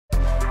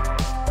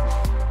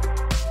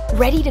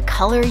Ready to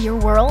color your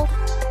world?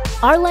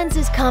 Our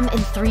lenses come in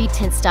 3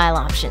 tint style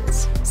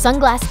options: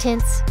 sunglass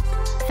tints,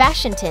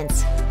 fashion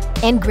tints,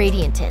 and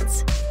gradient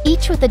tints,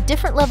 each with a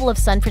different level of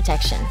sun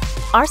protection.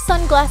 Our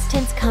sunglass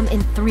tints come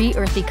in 3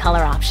 earthy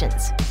color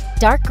options: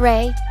 dark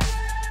gray,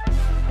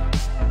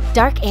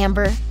 dark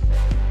amber,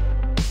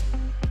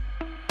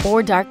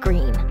 or dark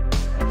green.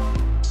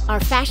 Our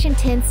fashion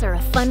tints are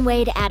a fun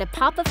way to add a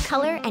pop of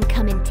color and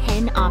come in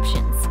 10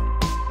 options: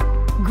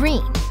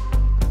 green,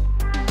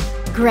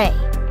 gray,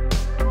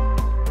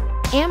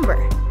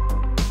 amber,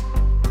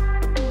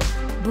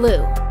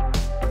 blue,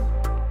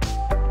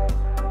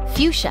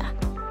 fuchsia,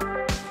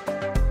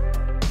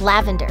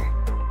 lavender,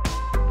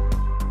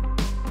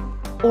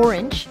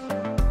 orange,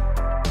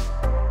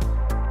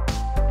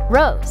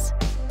 rose,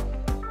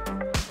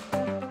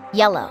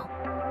 yellow,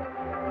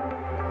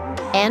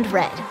 and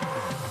red.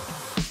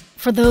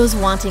 For those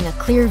wanting a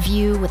clear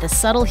view with a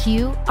subtle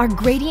hue, our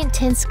gradient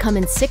tints come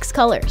in 6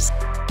 colors: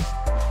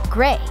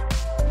 gray,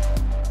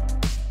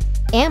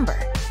 amber,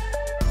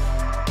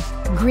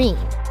 green,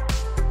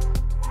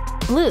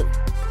 blue,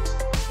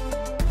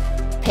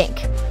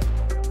 pink,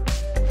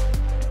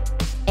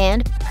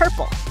 and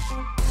purple.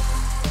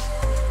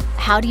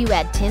 How do you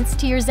add tints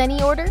to your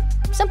Zenni order?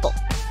 Simple.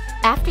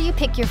 After you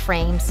pick your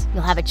frames,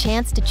 you'll have a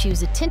chance to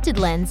choose a tinted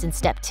lens in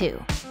step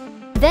 2.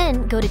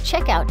 Then go to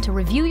checkout to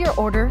review your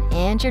order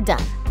and you're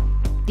done.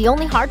 The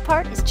only hard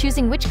part is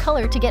choosing which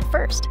color to get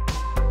first.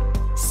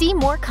 See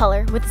more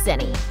color with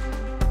Zenni.